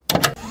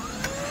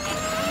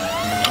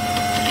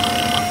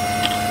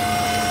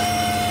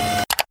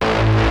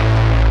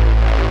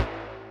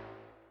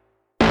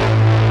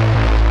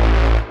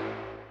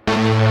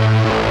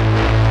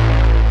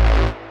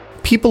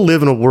People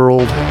live in a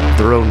world of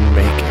their own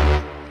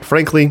making.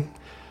 Frankly,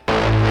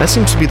 that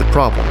seems to be the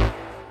problem.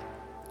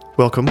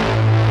 Welcome to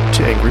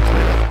Angry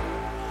Planet.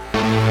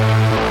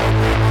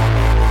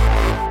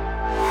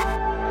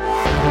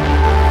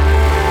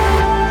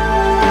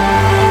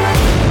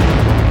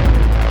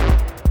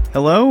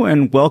 Hello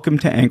and welcome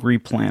to Angry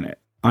Planet.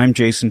 I'm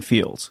Jason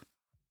Fields.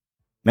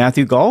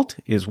 Matthew Gault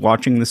is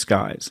watching the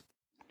skies.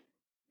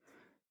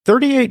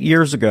 38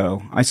 years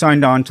ago, I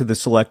signed on to the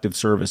Selective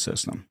Service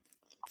System.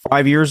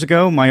 5 years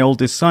ago, my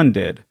oldest son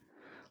did.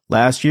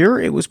 Last year,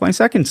 it was my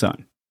second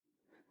son.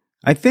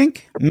 I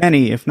think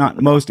many, if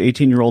not most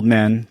 18-year-old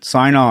men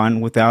sign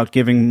on without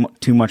giving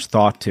too much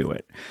thought to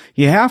it.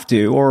 You have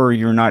to, or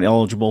you're not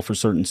eligible for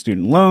certain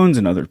student loans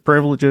and other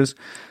privileges.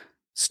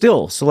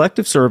 Still,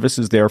 Selective Service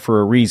is there for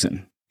a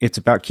reason. It's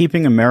about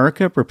keeping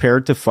America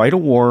prepared to fight a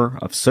war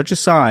of such a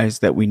size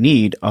that we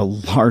need a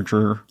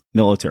larger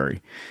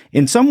military.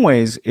 In some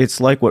ways, it's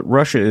like what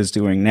Russia is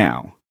doing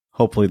now.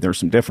 Hopefully there's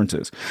some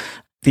differences.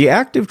 The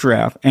active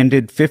draft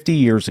ended 50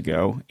 years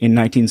ago in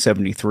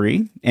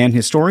 1973, and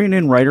historian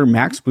and writer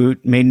Max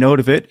Boot made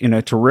note of it in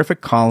a terrific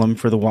column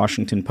for the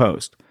Washington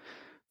Post.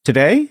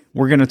 Today,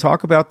 we're going to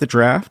talk about the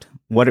draft,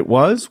 what it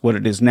was, what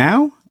it is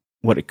now,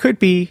 what it could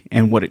be,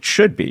 and what it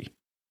should be.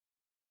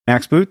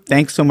 Max Boot,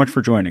 thanks so much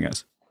for joining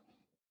us.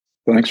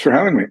 Thanks for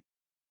having me.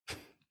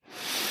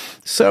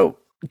 So,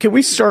 can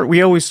we start?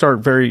 We always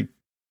start very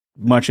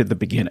much at the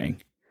beginning.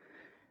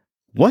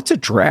 What's a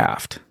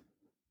draft?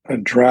 A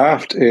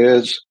draft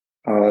is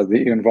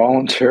the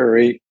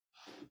involuntary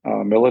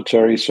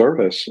military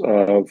service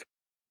of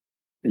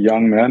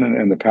young men,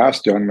 and in the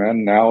past, young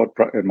men. Now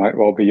it might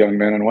well be young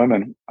men and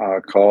women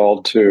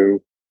called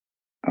to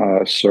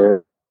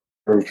serve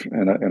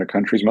in a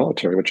country's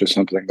military, which is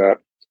something that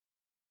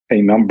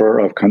a number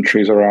of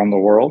countries around the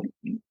world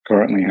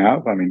currently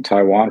have. I mean,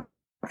 Taiwan,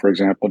 for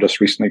example,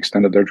 just recently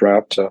extended their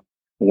draft to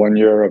 1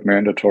 year of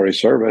mandatory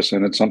service,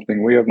 and it's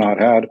something we have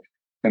not had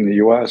in the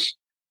U.S.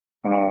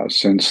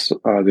 Since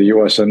the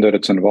U.S. ended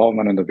its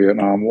involvement in the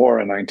Vietnam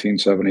War in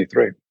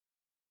 1973.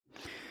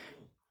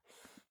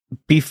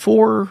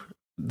 Before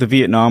the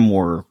Vietnam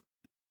War,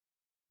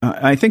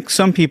 I think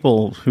some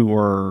people who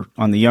are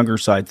on the younger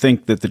side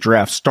think that the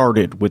draft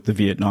started with the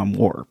Vietnam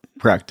War,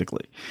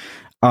 practically.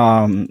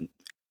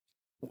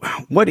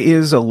 What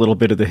is a little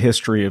bit of the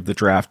history of the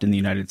draft in the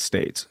United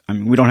States? I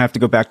mean, we don't have to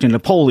go back to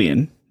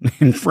Napoleon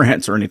in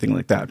France or anything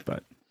like that,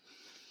 but.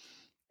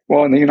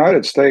 Well, in the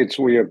United States,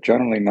 we have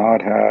generally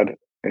not had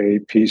a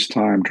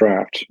peacetime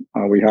draft.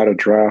 We had a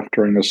draft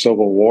during the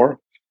Civil War.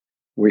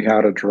 We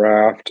had a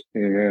draft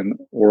in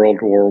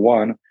World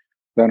War I.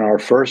 Then our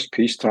first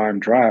peacetime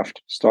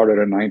draft started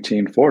in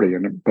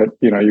 1940. But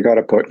you got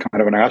to put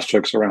kind of an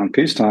asterisk around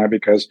peacetime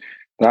because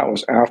that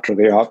was after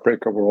the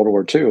outbreak of World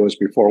War II. It was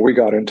before we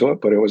got into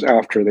it, but it was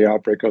after the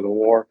outbreak of the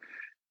war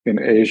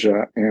in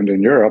Asia and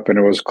in Europe. And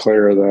it was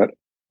clear that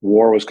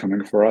war was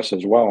coming for us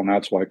as well. And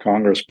that's why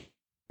Congress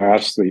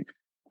passed the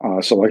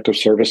Selective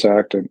Service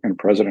Act, and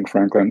President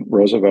Franklin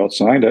Roosevelt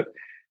signed it.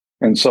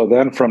 And so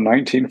then from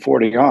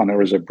 1940 on, there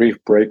was a brief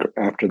break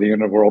after the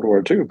end of World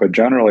War II, but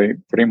generally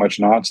pretty much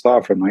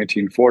nonstop from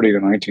 1940 to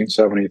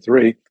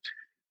 1973,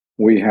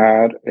 we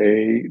had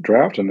a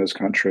draft in this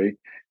country.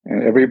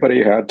 And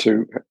everybody had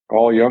to,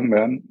 all young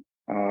men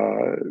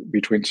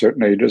between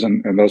certain ages,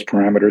 and those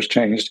parameters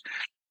changed,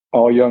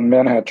 all young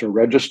men had to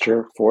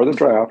register for the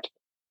draft.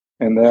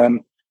 And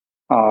then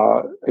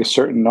a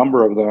certain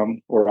number of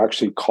them were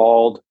actually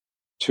called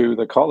to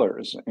the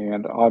colors.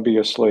 And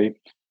obviously,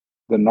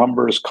 the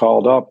numbers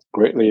called up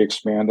greatly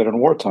expanded in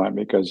wartime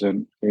because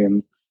in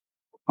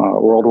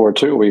World War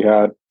II, we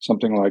had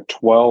something like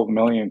 12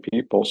 million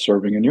people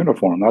serving in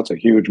uniform. That's a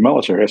huge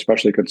military,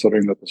 especially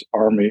considering that this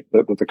army,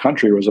 that the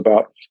country was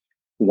about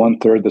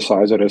 1/3 the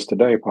size it is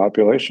today,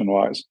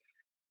 population-wise.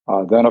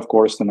 Then, of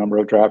course, the number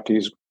of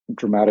draftees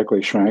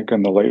dramatically shrank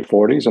in the late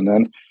 40s, and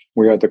then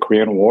we had the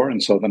Korean War,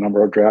 and so the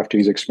number of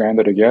draftees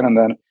expanded again. And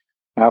then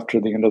after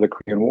the end of the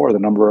Korean War, the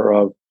number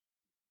of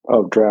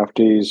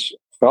draftees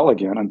fell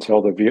again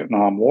until the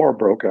Vietnam War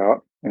broke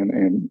out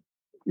and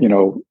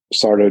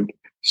started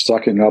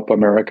sucking up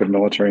American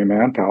military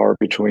manpower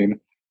between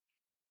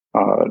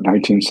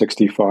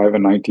 1965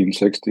 and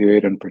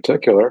 1968 in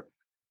particular.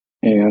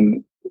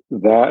 And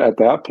that at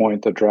that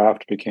point, the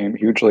draft became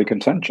hugely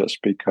contentious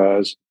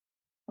because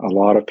a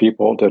lot of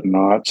people did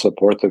not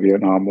support the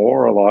Vietnam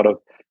War. A lot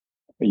of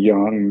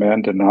young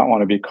men did not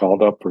want to be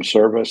called up for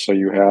service. So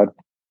you had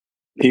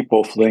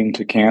people fleeing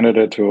to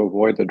Canada to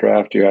avoid the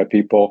draft. You had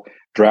people,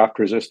 draft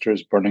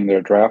resistors, burning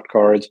their draft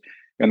cards.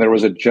 And there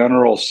was a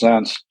general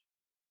sense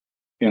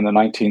in the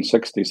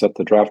 1960s that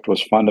the draft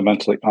was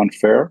fundamentally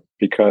unfair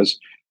because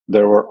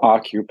there were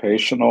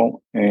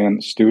occupational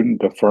and student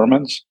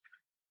deferments,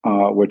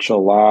 which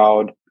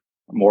allowed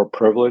more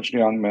privileged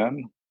young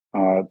men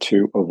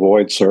to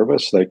avoid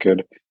service. They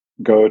could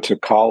go to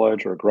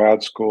college or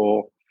grad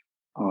school,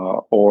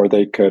 or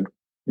they could,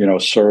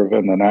 serve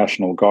in the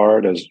National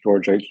Guard as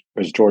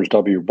George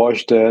W.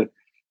 Bush did,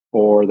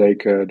 or they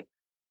could,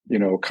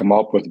 come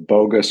up with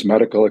bogus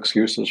medical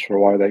excuses for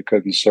why they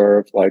couldn't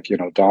serve, like,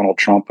 Donald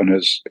Trump and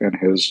his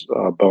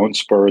bone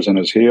spurs in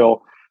his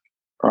heel.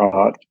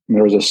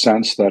 There was a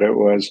sense that it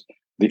was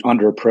the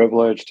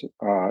underprivileged,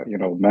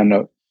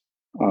 men,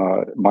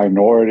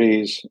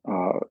 minorities,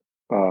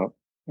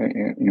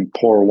 and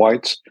poor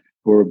whites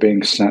who were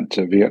being sent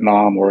to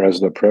Vietnam, whereas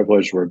the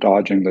privileged were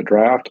dodging the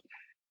draft.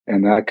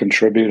 And that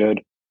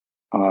contributed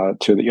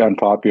to the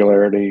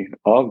unpopularity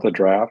of the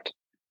draft.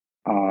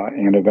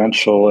 And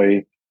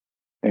eventually,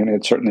 and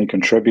it certainly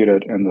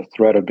contributed, and the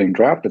threat of being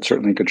drafted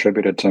certainly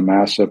contributed to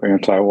massive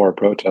anti-war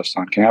protests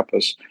on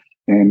campus,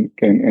 and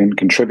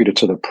contributed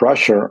to the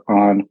pressure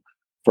on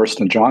first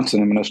the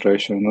Johnson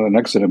administration and the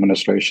Nixon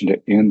administration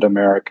to end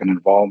American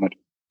involvement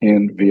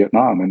in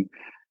Vietnam. And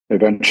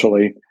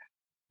eventually,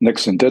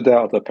 Nixon did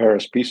that with the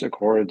Paris Peace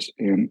Accords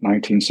in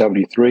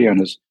 1973.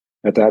 And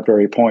at that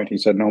very point, he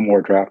said no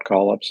more draft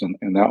call-ups,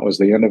 and that was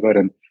the end of it.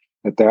 And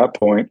at that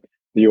point,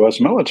 the U.S.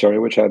 military,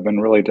 which had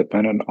been really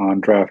dependent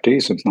on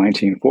draftees since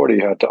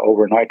 1940, had to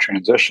overnight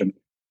transition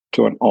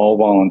to an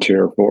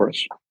all-volunteer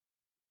force.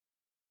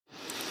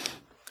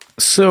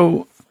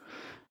 So,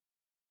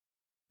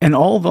 an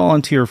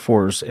all-volunteer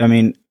force, I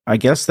mean, I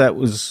guess that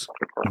was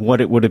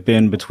what it would have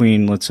been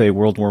between, let's say,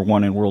 World War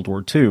I and World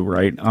War II,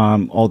 right?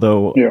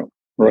 Although, yeah,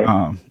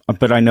 right.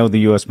 But I know the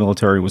U.S.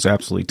 military was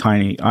absolutely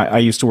tiny. I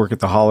used to work at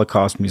the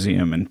Holocaust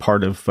Museum, and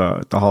part of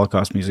the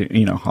Holocaust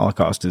Museum,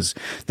 Holocaust is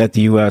that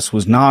the U.S.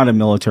 was not a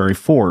military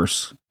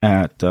force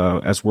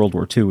as World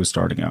War II was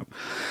starting up.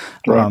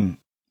 Right.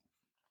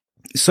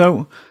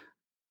 So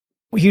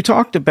you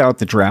talked about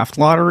the draft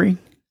lottery,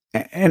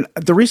 and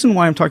the reason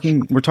why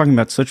we're talking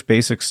about such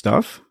basic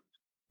stuff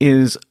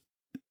is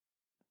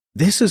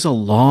this is a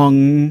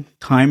long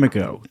time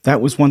ago. That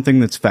was one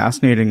thing that's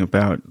fascinating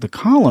about the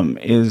column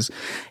is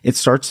it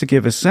starts to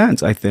give a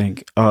sense, I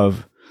think,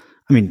 of,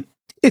 I mean,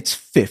 it's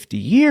 50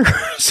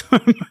 years.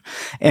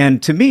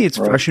 And to me, it's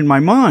right. fresh in my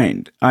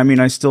mind. I mean,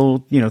 I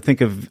still,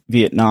 think of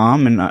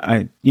Vietnam,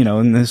 and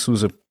and this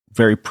was a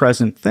very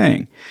present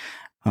thing.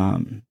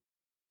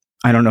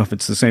 I don't know if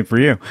it's the same for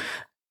you,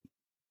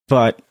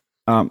 but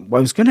I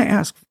was going to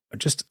ask,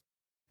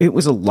 it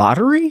was a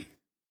lottery?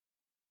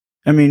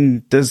 I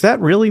mean, does that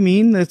really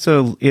mean that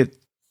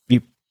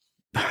you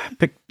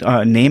picked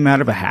a name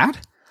out of a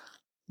hat?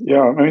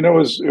 Yeah, I mean, it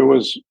was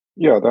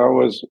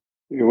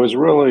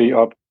really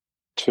up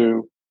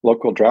to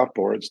local draft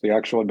boards. The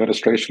actual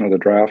administration of the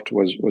draft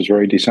was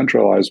very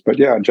decentralized. But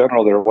yeah, in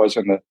general, there was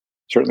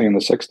certainly in the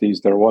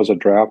 60s, there was a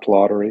draft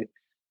lottery,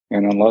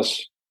 and then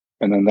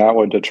that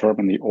would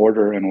determine the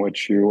order in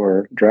which you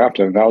were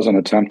drafted. And that was an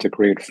attempt to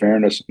create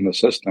fairness in the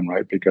system,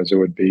 right? Because it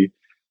would be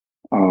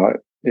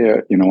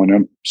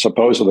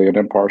supposedly an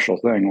impartial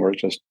thing where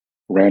it's just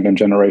random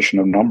generation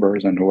of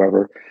numbers, and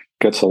whoever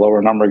gets the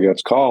lower number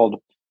gets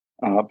called.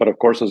 But of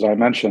course, as I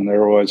mentioned,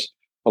 there was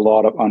a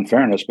lot of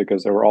unfairness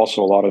because there were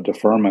also a lot of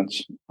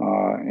deferments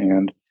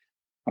and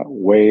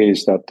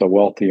ways that the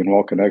wealthy and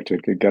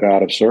well-connected could get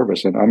out of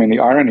service. And I mean, the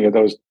irony of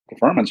those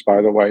deferments,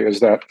 by the way,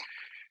 is that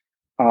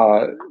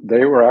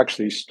they were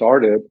actually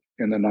started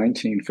in the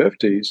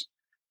 1950s,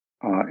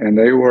 and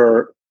they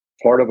were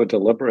part of a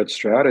deliberate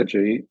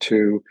strategy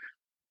to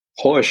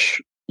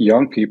push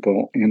young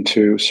people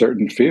into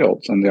certain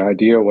fields. And the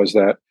idea was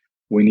that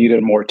we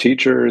needed more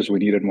teachers, we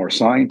needed more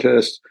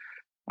scientists,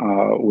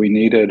 we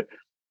needed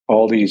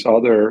all these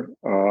other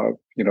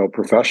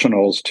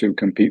professionals to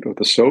compete with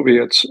the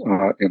Soviets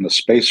in the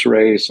space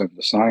race and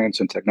the science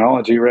and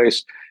technology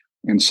race.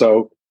 And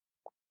so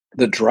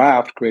the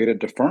draft created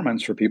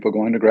deferments for people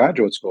going to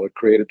graduate school. It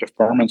created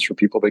deferments for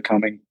people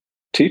becoming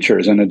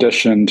teachers, in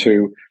addition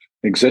to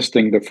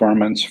existing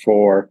deferments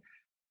for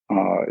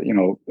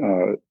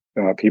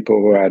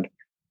people who had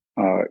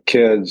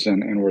kids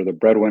and were the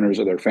breadwinners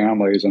of their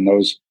families, and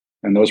those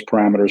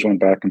parameters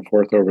went back and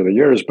forth over the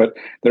years. But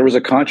there was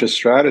a conscious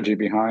strategy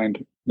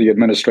behind the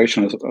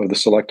administration of the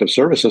selective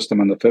service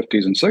system in the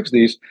 50s and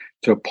 60s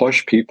to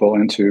push people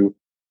into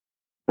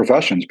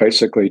professions,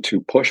 basically to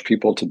push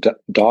people to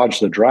dodge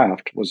the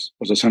draft was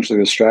essentially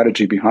the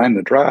strategy behind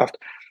the draft,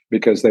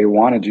 because they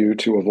wanted you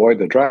to avoid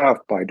the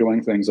draft by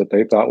doing things that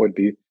they thought would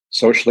be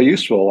socially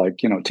useful, like,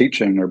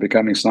 teaching or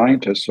becoming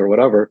scientists or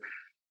whatever.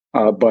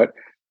 And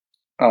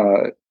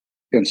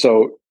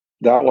so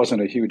that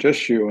wasn't a huge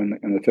issue in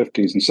the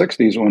 50s and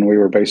 60s, when we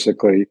were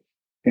basically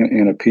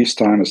in a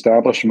peacetime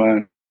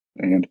establishment,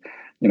 and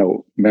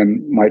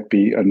men might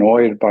be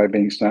annoyed by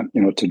being sent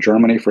to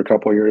Germany for a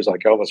couple of years,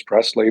 like Elvis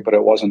Presley, but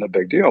it wasn't a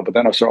big deal. But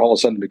then if all of a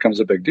sudden it becomes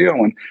a big deal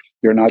when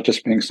you're not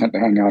just being sent to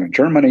hang out in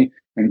Germany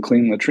and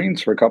clean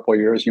latrines for a couple of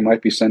years, you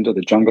might be sent to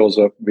the jungles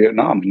of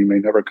Vietnam, and you may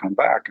never come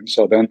back. And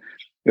so then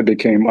it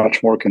became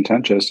much more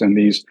contentious, and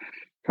these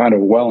kind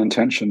of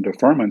well-intentioned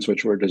deferments,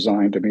 which were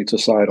designed to meet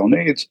societal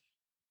needs,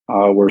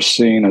 were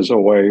seen as a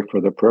way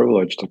for the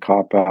privileged to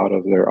cop out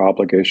of their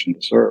obligation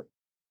to serve.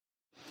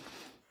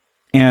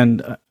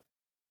 And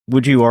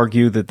would you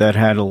argue that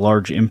had a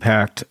large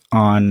impact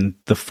on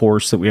the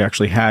force that we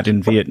actually had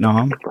in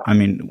Vietnam? I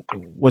mean,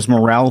 was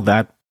morale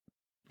that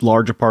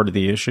large a part of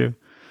the issue?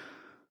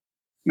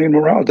 mean,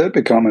 morale did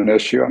become an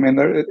issue. I mean,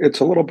 it's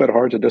a little bit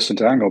hard to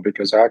disentangle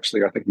because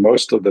actually, I think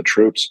most of the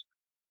troops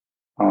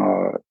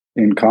uh,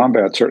 in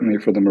combat, certainly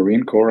for the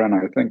Marine Corps, and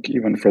I think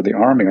even for the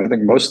Army, I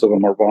think most of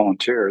them are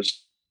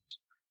volunteers.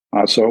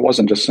 So it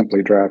wasn't just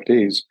simply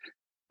draftees.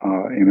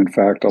 And in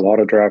fact, a lot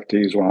of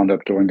draftees wound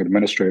up doing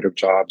administrative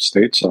jobs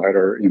stateside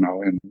or,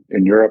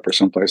 in Europe or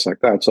someplace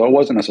like that. So it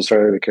wasn't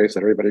necessarily the case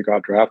that everybody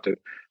got drafted,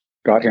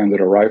 got handed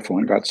a rifle,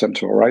 and got sent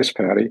to a rice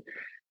paddy.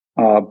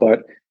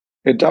 But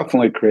it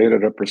definitely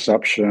created a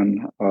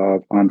perception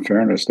of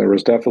unfairness. There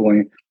was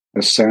definitely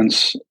a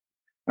sense.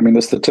 I mean,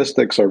 the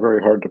statistics are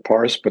very hard to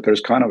parse, but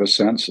there's kind of a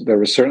sense. There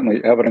was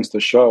certainly evidence to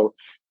show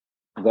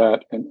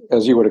that,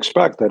 as you would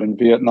expect, that in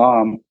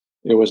Vietnam,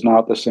 it was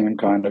not the same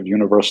kind of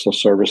universal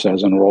service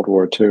as in World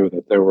War II,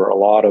 that there were a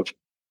lot of,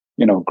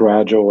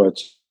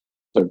 graduates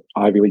of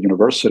Ivy League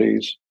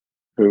universities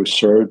who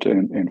served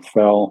and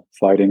fell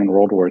fighting in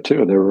World War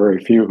II. There were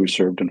very few who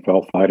served and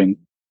fell fighting,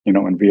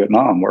 in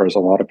Vietnam, whereas a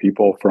lot of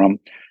people from,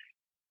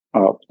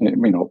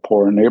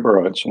 poor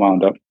neighborhoods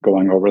wound up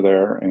going over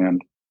there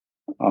and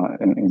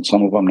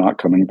some of them not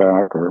coming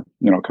back or,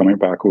 coming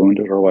back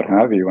wounded or what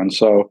have you. And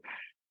so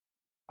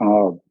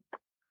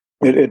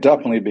it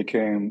definitely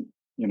became,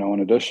 in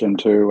addition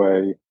to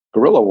a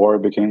guerrilla war,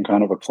 it became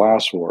kind of a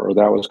class war, or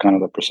that was kind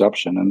of the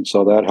perception. And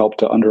so that helped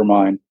to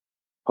undermine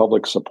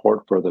public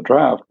support for the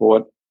draft. But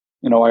what,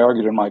 I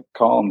argued in my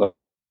column that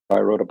I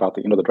wrote about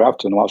the end of the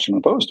draft in the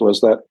Washington Post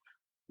was that,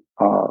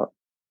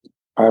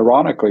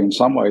 ironically, in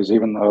some ways,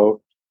 even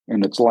though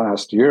in its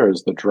last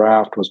years the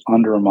draft was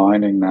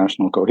undermining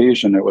national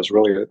cohesion, it was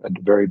really a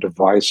very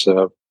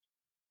divisive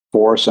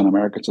force in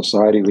American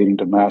society, leading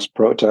to mass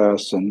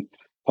protests and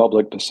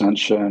public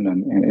dissension,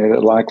 and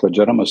it lacked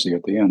legitimacy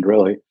at the end,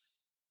 really.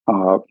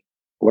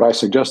 What I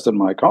suggest in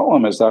my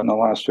column is that in the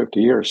last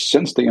 50 years,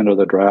 since the end of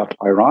the draft,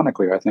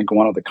 ironically, I think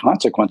one of the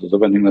consequences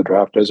of ending the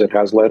draft is it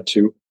has led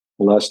to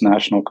less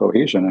national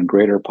cohesion and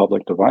greater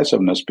public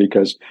divisiveness,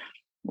 because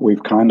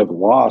we've kind of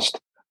lost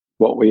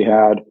what we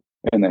had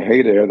in the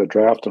heyday of the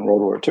draft in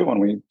World War II, when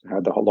we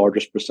had the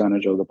largest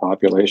percentage of the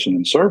population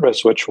in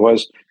service, which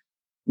was,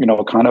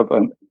 kind of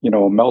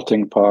a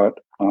melting pot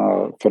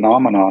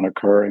phenomenon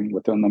occurring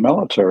within the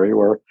military,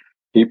 where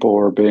people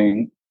were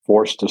being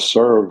forced to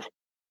serve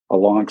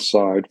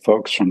alongside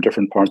folks from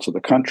different parts of the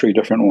country,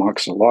 different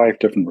walks of life,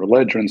 different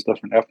religions,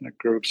 different ethnic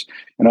groups.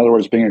 In other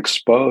words, being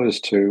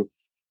exposed to,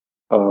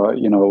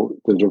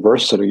 the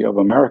diversity of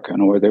America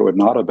in a way they would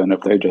not have been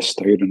if they just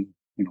stayed in,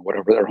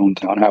 whatever their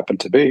hometown happened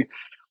to be.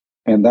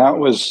 And that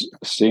was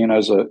seen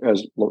as a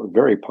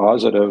very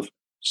positive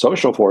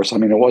social force. I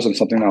mean, it wasn't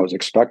something that was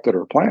expected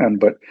or planned,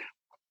 but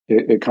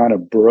it kind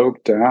of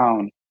broke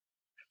down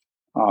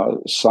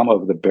some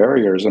of the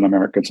barriers in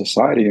American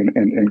society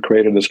and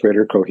created this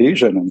greater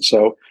cohesion. And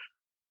so,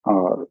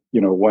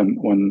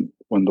 when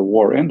the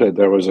war ended,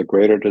 there was a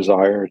greater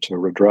desire to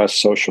redress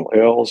social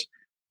ills.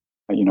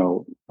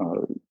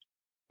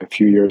 A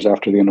few years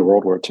after the end of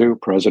World War II,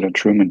 President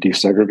Truman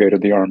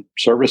desegregated the armed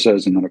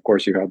services. And then, of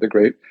course, you had the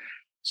great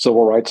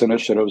civil rights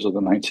initiatives of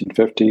the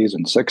 1950s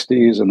and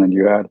 60s. And then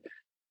you had,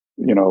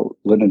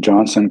 Lyndon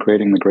Johnson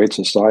creating the Great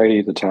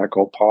Society to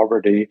tackle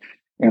poverty.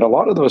 And a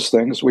lot of those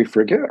things we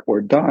forget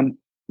were done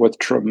with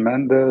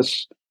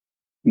tremendous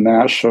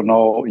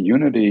national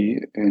unity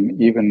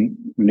and even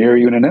near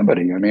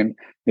unanimity. I mean,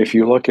 if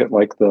you look at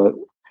like the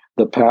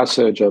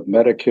passage of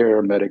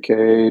Medicare,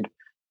 Medicaid,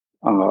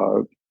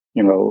 the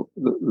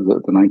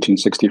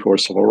 1964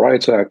 Civil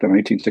Rights Act, the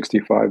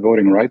 1965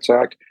 Voting Rights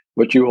Act,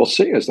 what you will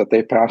see is that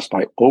they passed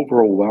by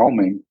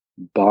overwhelming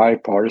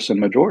bipartisan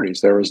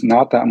majorities. There was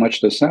not that much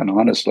dissent,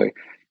 honestly.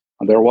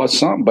 There was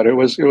some, but it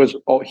was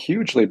all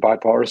hugely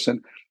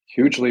bipartisan,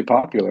 hugely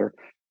popular.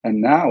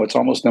 And now it's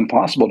almost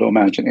impossible to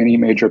imagine any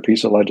major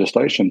piece of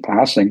legislation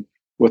passing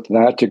with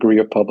that degree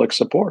of public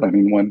support. I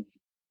mean, when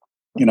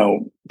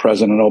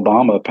President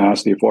Obama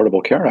passed the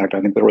Affordable Care Act,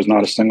 I think there was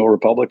not a single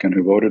Republican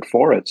who voted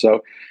for it.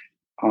 So,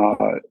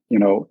 and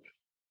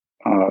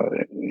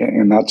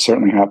that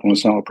certainly happened with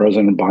some of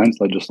President Biden's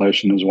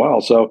legislation as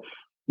well. So,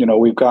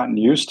 we've gotten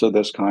used to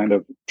this kind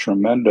of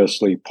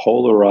tremendously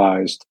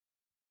polarized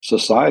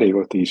society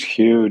with these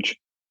huge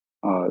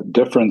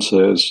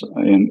differences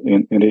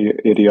in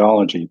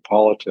ideology,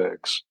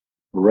 politics,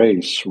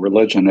 race,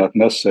 religion,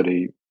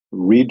 ethnicity,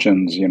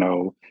 regions,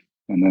 and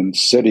then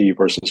city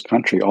versus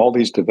country, all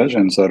these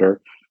divisions that are,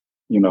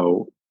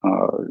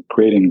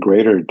 creating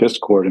greater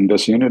discord and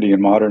disunity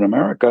in modern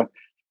America.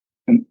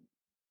 And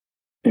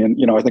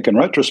I think in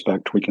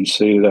retrospect, we can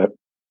see that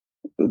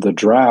the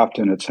draft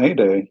in its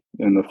heyday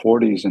in the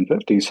 40s and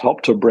 50s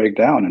helped to break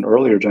down an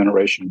earlier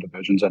generation of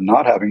divisions, and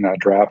not having that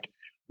draft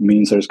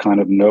means there's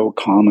kind of no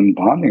common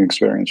bonding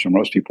experience for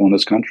most people in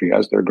this country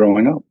as they're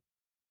growing up.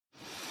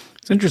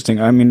 It's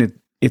interesting. I mean,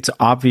 it's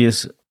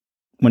obvious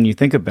when you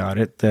think about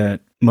it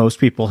that most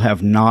people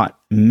have not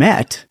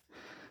met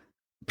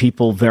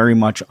people very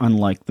much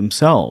unlike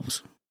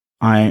themselves.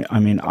 I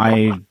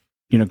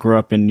grew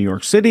up in New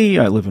York City.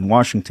 I live in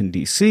Washington,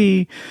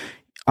 D.C.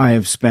 I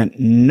have spent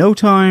no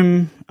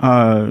time,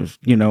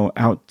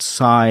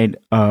 outside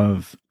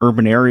of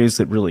urban areas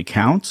that really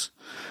counts.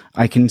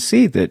 I can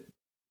see that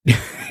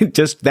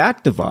just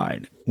that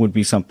divide would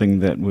be something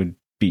that would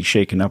be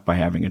shaken up by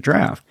having a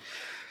draft.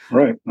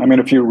 Right. I mean,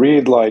 if you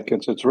read, like,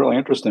 it's really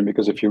interesting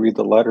because if you read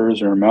the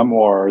letters or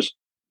memoirs,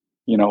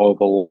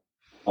 of a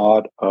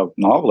lot of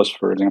novelists,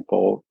 for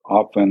example,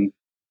 often,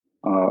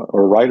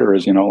 or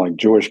writers, like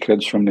Jewish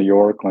kids from New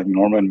York, like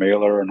Norman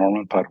Mailer or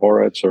Norman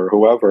Podhoretz or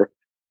whoever,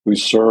 who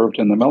served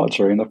in the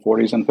military in the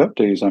 40s and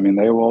 50s. I mean,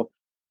 they will,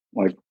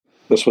 like,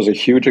 this was a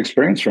huge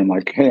experience for them.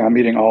 Like, hey, I'm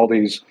meeting all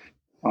these,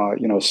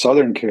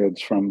 Southern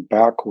kids from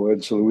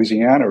backwoods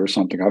Louisiana or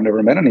something. I've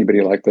never met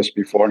anybody like this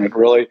before. And it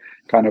really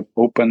kind of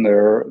opened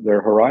their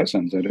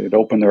horizons. It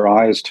opened their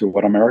eyes to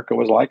what America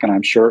was like. And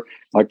I'm sure,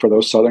 like, for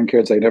those Southern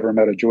kids, they never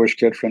met a Jewish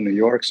kid from New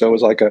York. So it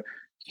was like a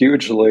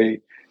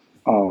hugely,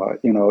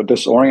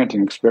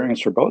 disorienting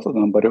experience for both of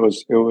them. But it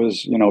was,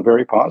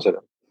 very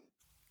positive.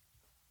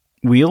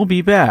 We'll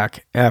be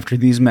back after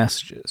these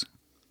messages.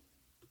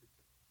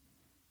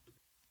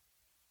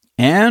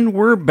 And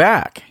we're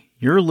back.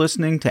 You're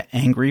listening to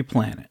Angry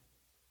Planet.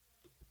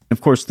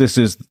 Of course, this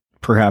is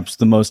perhaps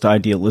the most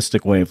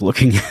idealistic way of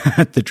looking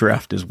at the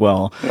draft as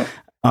well. Yeah.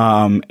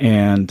 I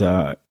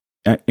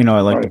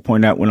like to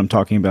point out when I'm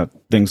talking about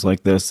things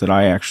like this that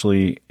I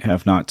actually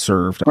have not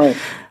served. Right.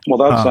 Well,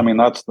 that's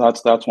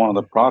one of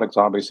the products,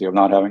 obviously, of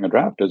not having a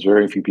draft is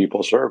very few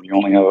people serve. You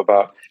only have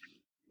about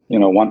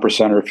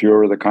 1% or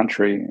fewer of the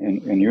country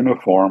in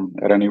uniform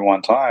at any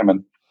one time,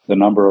 and the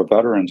number of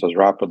veterans is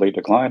rapidly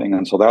declining.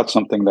 And so that's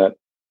something that,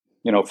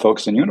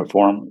 folks in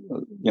uniform,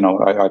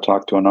 I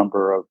talked to a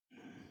number of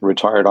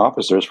retired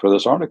officers for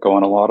this article,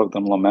 and a lot of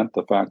them lament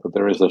the fact that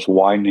there is this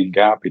widening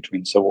gap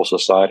between civil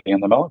society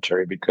and the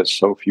military because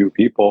so few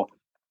people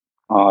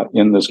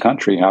in this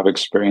country have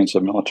experience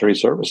of military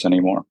service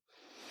anymore.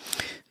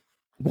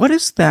 What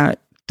does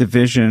that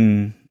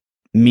division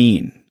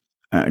mean?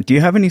 Do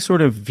you have any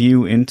sort of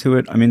view into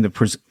it? I mean, the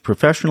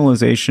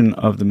professionalization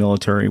of the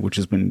military, which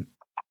has been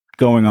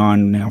going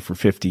on now for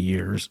 50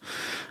 years,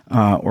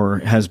 or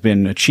has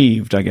been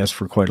achieved, I guess,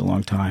 for quite a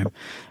long time.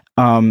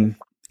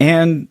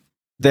 And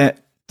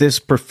that this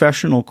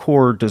professional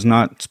corps does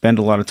not spend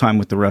a lot of time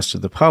with the rest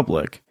of the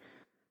public.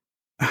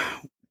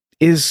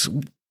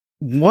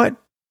 What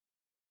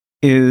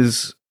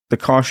is the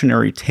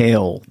cautionary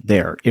tale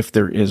there, if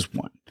there is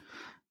one?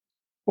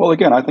 Well,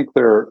 again, I think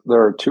there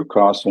are two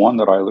costs. One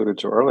that I alluded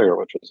to earlier,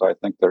 which is I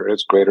think there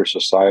is greater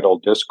societal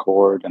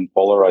discord and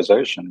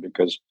polarization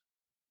because,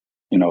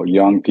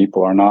 young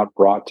people are not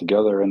brought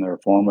together in their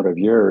formative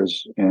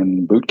years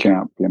in boot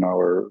camp,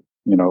 or,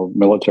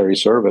 military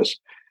service.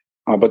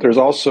 But there's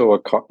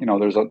also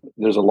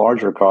there's a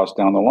larger cost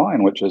down the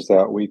line, which is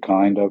that we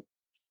kind of,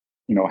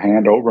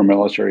 hand over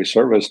military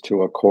service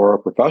to a corps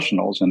of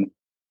professionals. And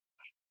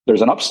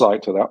there's an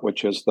upside to that,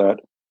 which is that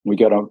we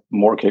get a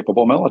more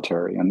capable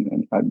military.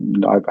 And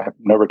I've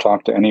never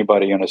talked to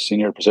anybody in a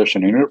senior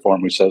position in uniform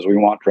who says we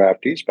want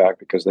draftees back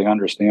because they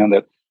understand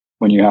that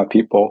when you have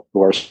people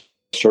who are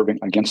serving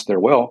against their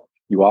will,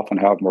 you often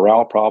have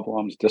morale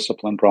problems,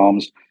 discipline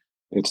problems.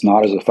 It's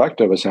not as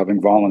effective as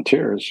having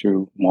volunteers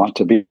who want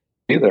to be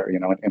there,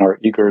 and are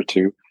eager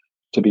to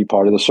be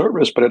part of the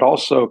service. But it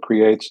also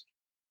creates,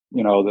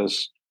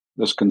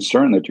 this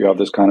concern that you have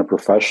this kind of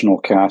professional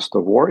cast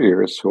of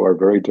warriors who are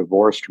very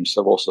divorced from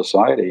civil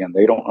society, and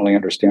they don't really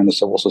understand the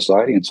civil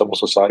society, and civil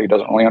society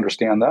doesn't really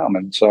understand them.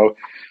 And so,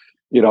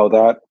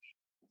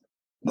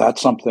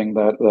 that's something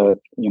that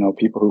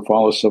people who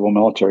follow civil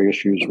military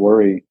issues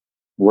worry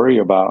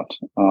about.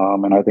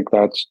 And I think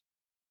that's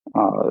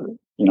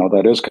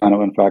that is kind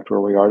of in fact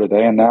where we are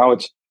today. And now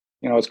it's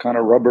kind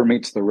of rubber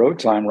meets the road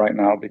time right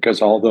now,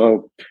 because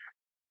although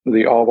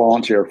the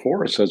all-volunteer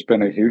force has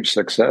been a huge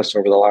success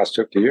over the last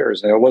 50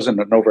 years, and it wasn't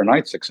an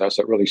overnight success.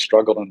 It really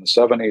struggled in the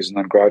 70s and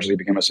then gradually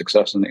became a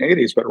success in the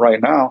 80s. But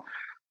right now,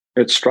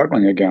 it's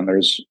struggling again.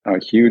 There's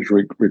huge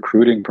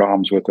recruiting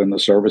problems within the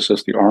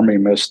services. The Army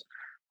missed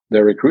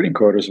their recruiting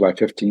quotas by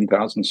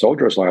 15,000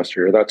 soldiers last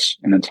year. That's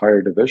an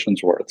entire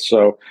division's worth.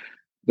 So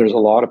there's a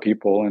lot of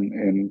people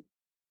in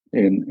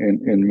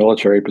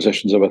military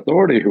positions of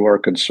authority who are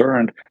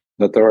concerned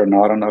that there are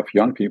not enough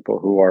young people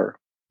who are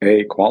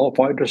A,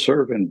 qualified to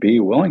serve, and B,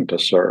 willing to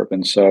serve.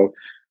 And so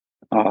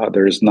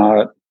they're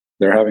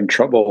having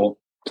trouble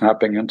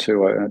tapping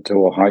into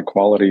a high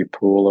quality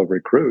pool of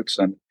recruits.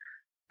 And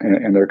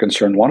they're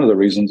concerned. One of the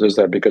reasons is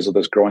that because of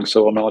this growing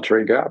civil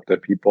military gap,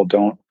 that people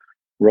don't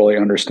really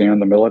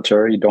understand the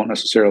military, don't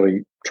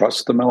necessarily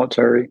trust the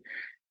military,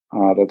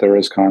 that there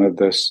is kind of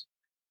this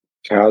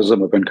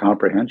chasm of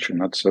incomprehension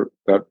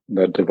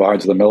that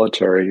divides the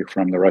military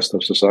from the rest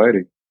of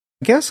society.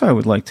 I guess I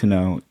would like to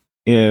know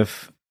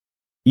if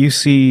you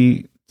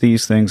see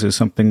these things as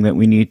something that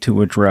we need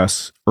to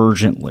address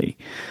urgently.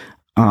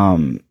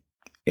 Do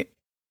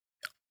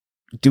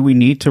we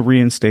need to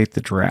reinstate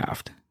the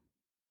draft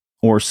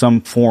or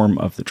some form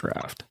of the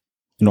draft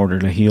in order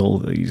to heal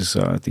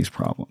these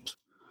problems?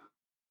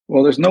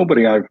 Well, there's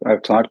nobody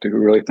I've talked to who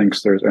really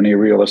thinks there's any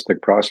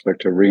realistic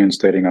prospect of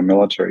reinstating a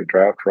military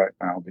draft right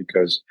now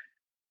because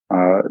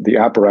the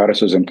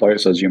apparatus is in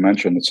place, as you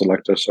mentioned. The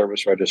selective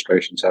service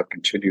registrations have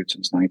continued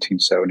since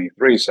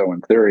 1973. So,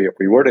 in theory, if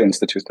we were to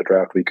institute the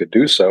draft, we could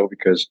do so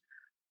because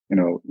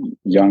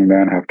young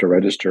men have to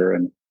register,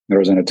 and there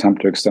was an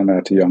attempt to extend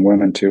that to young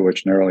women too,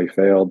 which narrowly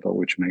failed, but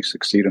which may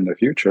succeed in the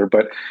future.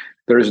 But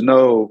there's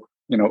no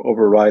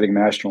overriding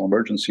national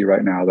emergency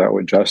right now that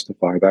would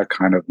justify that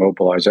kind of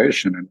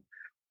mobilization.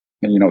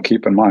 And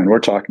keep in mind, we're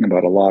talking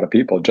about a lot of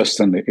people. Just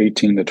in the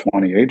 18 to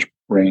 20 age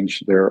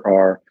range, there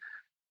are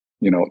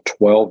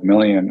 12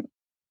 million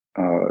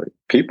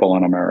people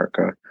in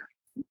America.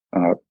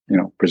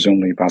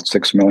 Presumably about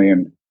 6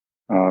 million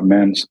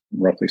men,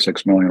 roughly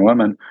 6 million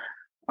women.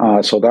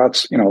 So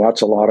that's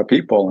a lot of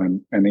people,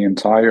 and the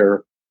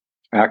entire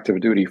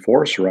active duty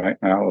force right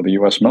now of the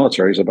U.S.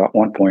 military is about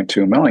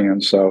 1.2 million.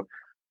 So,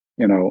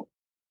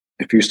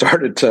 if you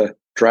started to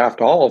draft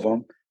all of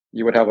them,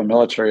 you would have a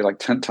military like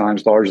 10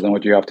 times larger than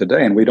what you have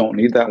today. And we don't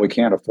need that. We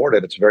can't afford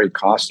it. It's very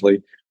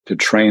costly to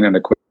train and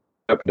equip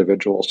an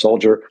individual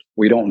soldier.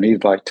 We don't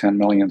need like 10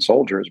 million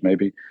soldiers.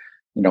 Maybe,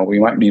 we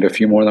might need a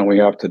few more than we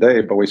have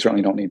today, but we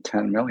certainly don't need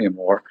 10 million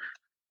more.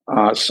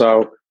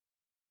 So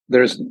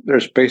there's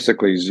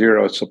basically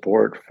zero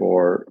support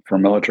for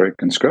military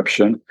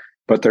conscription.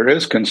 But there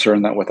is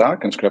concern that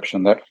without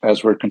conscription, that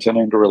as we're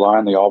continuing to rely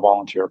on the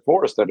all-volunteer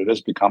force, that it has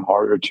become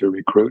harder to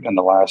recruit in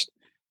the last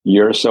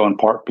year or so, in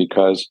part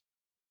because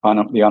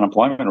the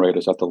unemployment rate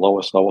is at the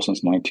lowest level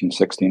since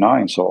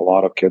 1969. So a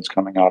lot of kids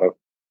coming out of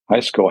high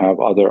school have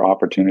other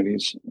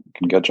opportunities,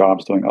 can get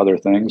jobs doing other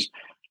things.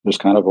 There's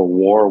kind of a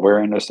war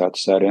weariness that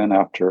set in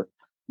after,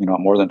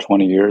 more than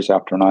 20 years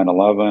after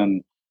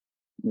 9/11,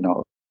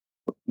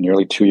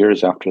 nearly 2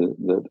 years after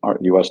the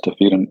U.S.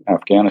 defeat in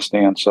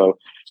Afghanistan. So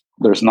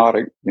there's not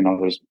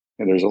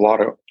there's a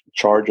lot of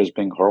charges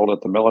being hurled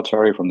at the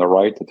military from the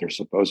right that they're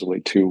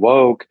supposedly too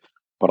woke,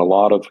 but a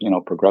lot of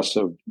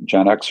progressive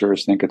Gen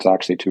Xers think it's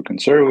actually too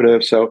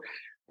conservative. So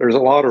there's a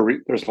lot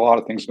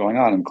of things going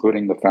on,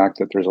 including the fact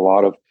that there's a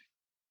lot of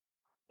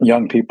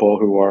young people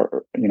who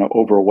are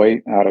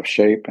overweight, out of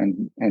shape,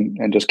 and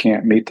just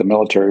can't meet the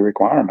military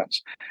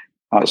requirements.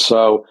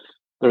 So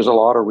there's a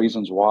lot of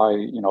reasons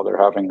why they're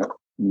having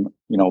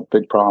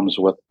big problems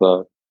with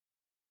the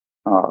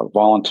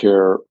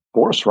volunteer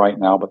force right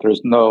now, but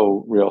there's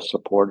no real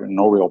support and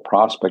no real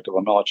prospect of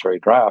a military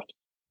draft.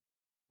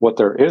 What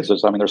there is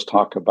there's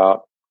talk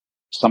about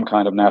some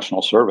kind of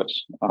national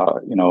service,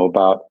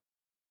 about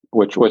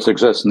which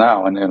exists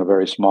now in a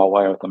very small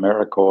way with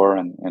AmeriCorps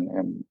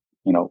and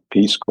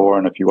Peace Corps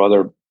and a few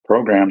other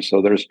programs.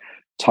 So there's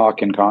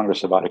talk in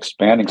Congress about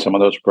expanding some of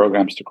those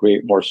programs to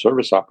create more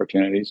service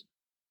opportunities.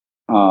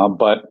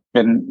 But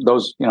in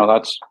those,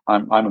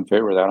 I'm in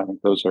favor of that. I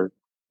think those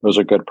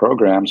are good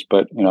programs,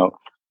 but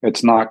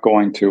it's not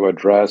going to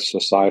address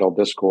societal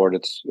discord.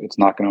 It's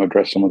not going to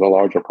address some of the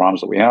larger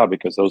problems that we have,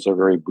 because those are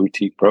very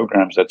boutique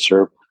programs that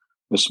serve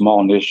a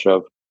small niche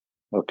of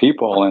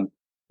people. And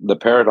the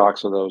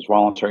paradox of those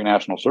voluntary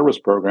national service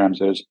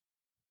programs is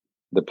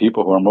the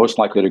people who are most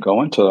likely to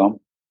go into them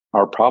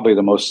are probably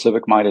the most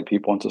civic-minded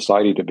people in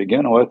society to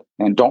begin with,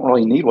 and don't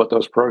really need what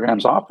those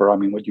programs offer. I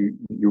mean, what you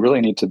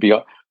really need to be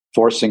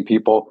forcing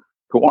people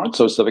who aren't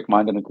so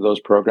civic-minded into those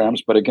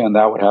programs. But again,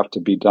 that would have to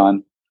be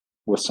done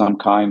with some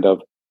kind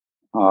of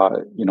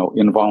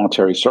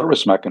involuntary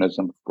service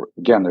mechanism.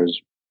 Again, there's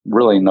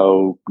really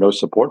no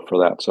support for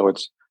that. So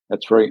it's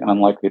very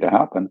unlikely to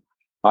happen.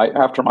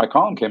 After my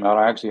column came out,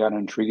 I actually had an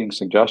intriguing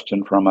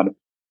suggestion from a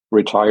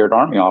retired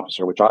Army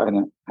officer, which I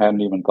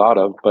hadn't even thought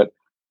of, but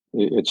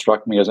it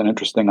struck me as an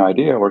interesting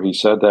idea, where he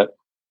said that,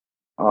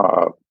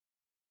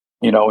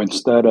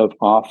 instead of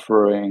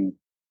offering,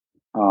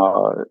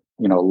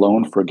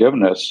 loan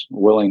forgiveness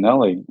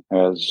willy-nilly,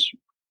 as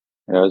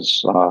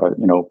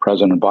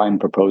President Biden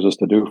proposes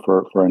to do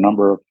for a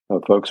number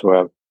of folks who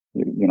have,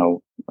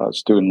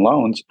 student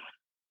loans,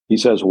 he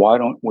says, why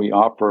don't we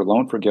offer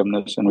loan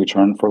forgiveness in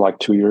return for like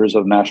 2 years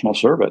of national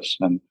service?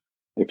 And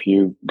if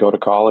you go to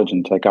college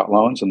and take out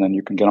loans, and then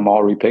you can get them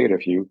all repaid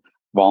if you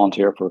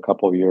volunteer for a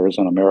couple of years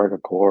in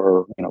AmeriCorps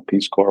or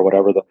Peace Corps,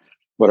 whatever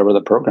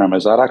the program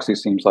is. That actually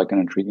seems like an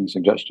intriguing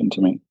suggestion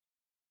to me.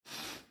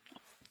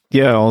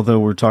 Yeah, although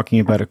we're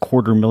talking about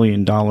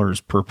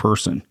 $250,000 per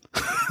person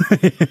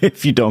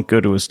if you don't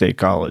go to a state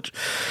college.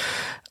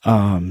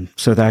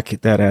 So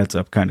that adds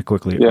up kind of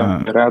quickly.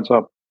 Yeah, it adds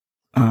up.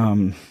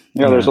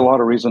 There's a lot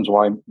of reasons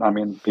why.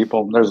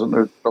 There's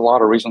a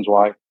lot of reasons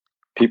why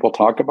people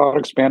talk about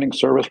expanding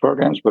service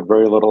programs, but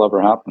very little ever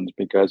happens,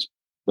 because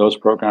those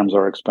programs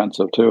are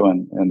expensive too,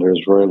 and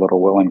there's very little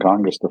will in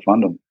Congress to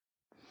fund them.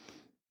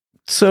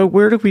 So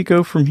where do we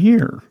go from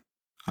here?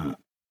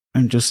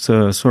 And just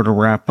to sort of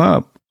wrap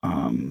up,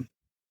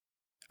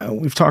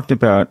 we've talked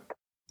about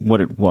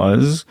what it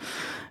was,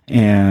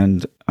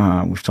 and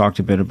we've talked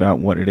a bit about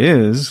what it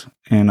is.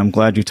 And I'm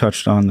glad you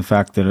touched on the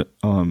fact that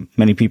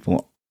many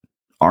people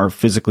are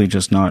physically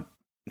just not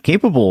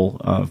capable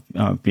of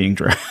being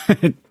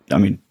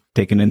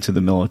taken into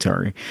the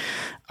military.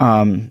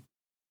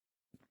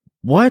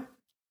 What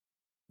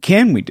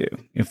can we do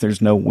if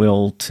there's no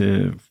will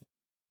to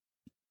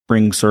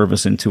bring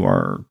service into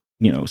our,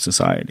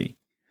 society?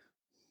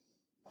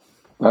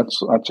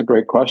 That's a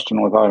great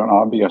question without an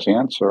obvious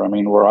answer. I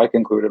mean, where I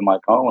concluded my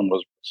column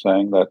was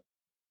saying that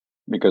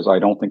because I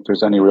don't think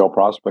there's any real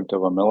prospect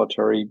of a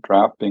military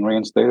draft being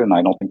reinstated, and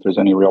I don't think there's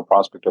any real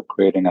prospect of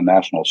creating a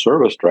national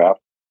service draft,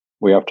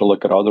 we have to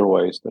look at other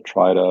ways to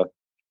try to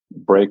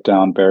break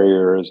down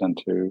barriers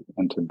and to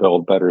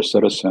build better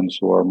citizens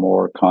who are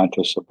more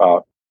conscious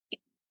about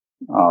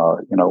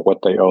what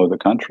they owe the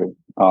country.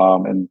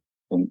 And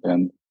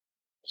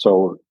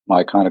so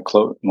my kind of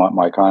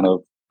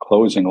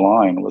closing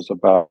line was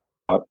about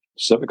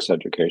civics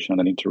education.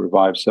 The need to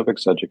revive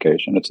civics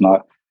education. It's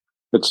a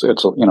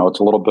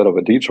little bit of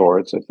a detour.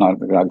 It's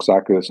not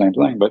exactly the same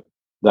thing, but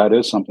that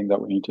is something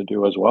that we need to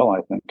do as well,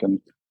 I think,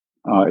 and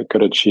it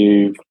could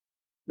achieve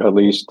at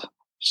least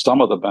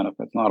some of the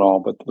benefits, not all,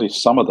 but at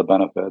least some of the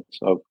benefits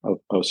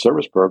of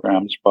service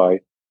programs by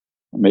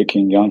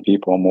making young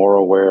people more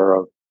aware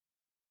of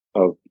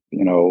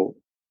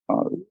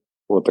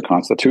what the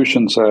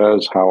Constitution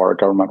says, how our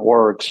government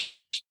works,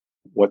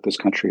 what this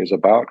country is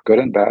about. Good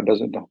and bad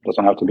doesn't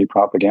have to be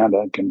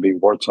propaganda. It can be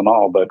warts and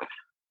all, but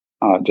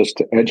just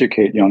to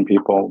educate young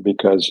people,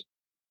 because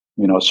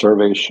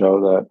surveys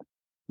show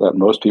that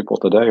most people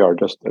today are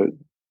just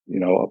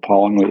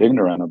appallingly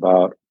ignorant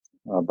about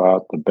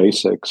the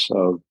basics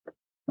of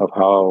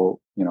how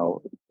the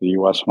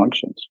U.S.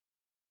 functions.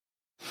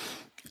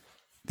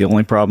 The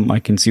only problem I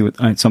can see with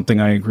something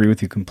I agree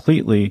with you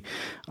completely.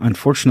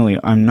 Unfortunately,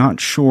 I'm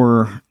not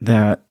sure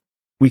that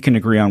we can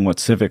agree on what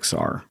civics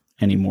are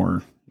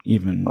anymore.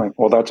 Even right.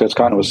 Well, it's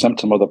kind of a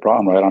symptom of the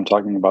problem, right? I'm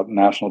talking about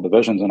national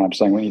divisions, and I'm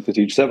saying we need to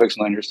teach civics,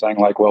 and then you're saying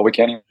like, well, we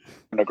can't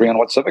even agree on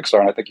what civics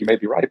are. And I think you may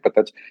be right, but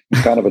that's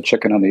kind of a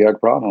chicken and the egg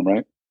problem,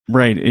 right?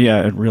 Right.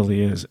 Yeah, it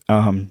really is.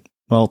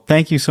 Well,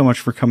 thank you so much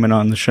for coming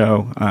on the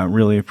show. I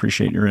really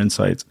appreciate your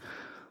insights.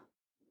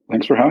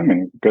 Thanks for having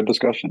me. Good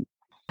discussion.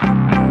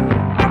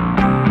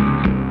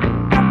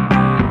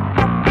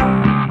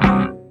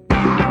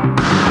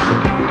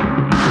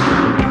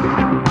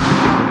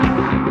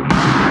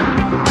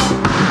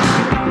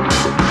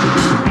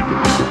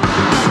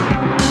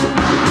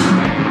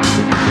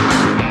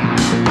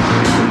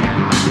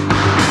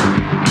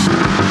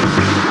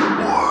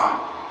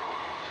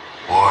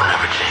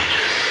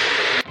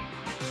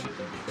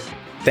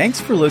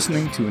 Thanks for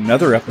listening to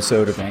another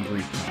episode of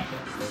Angry Planet.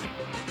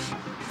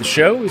 The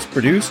show is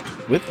produced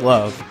with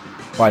love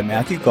by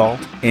Matthew Gault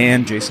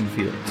and Jason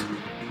Fields,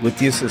 with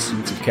the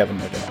assistance of Kevin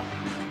Nadell.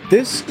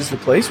 This is the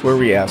place where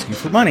we ask you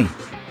for money.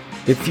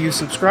 If you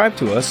subscribe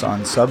to us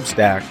on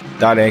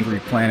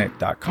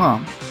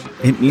substack.angryplanet.com,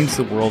 it means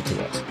the world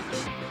to us.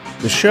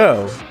 The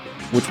show,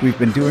 which we've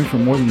been doing for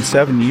more than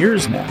 7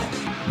 years now,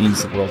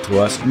 means the world to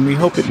us, and we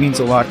hope it means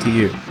a lot to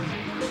you.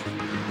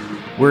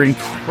 We're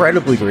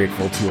incredibly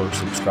grateful to our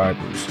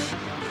subscribers.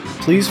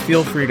 Please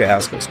feel free to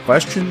ask us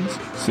questions,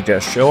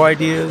 suggest show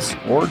ideas,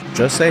 or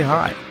just say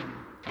hi.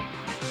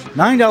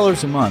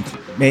 $9 a month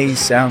may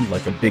sound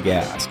like a big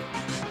ask,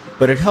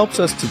 but it helps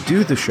us to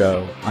do the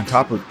show on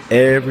top of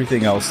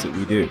everything else that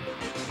we do.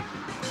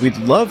 We'd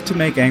love to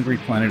make Angry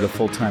Planet a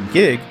full-time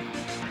gig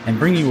and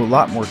bring you a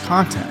lot more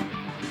content.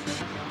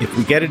 If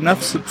we get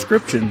enough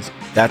subscriptions,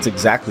 that's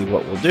exactly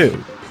what we'll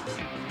do.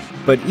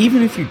 But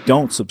even if you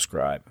don't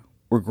subscribe,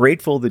 we're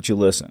grateful that you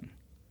listen.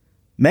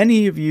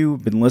 Many of you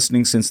have been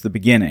listening since the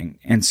beginning,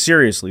 and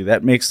seriously,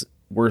 that makes it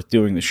worth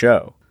doing the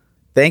show.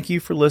 Thank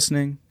you for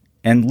listening,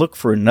 and look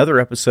for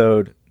another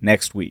episode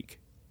next week.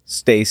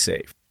 Stay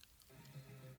safe.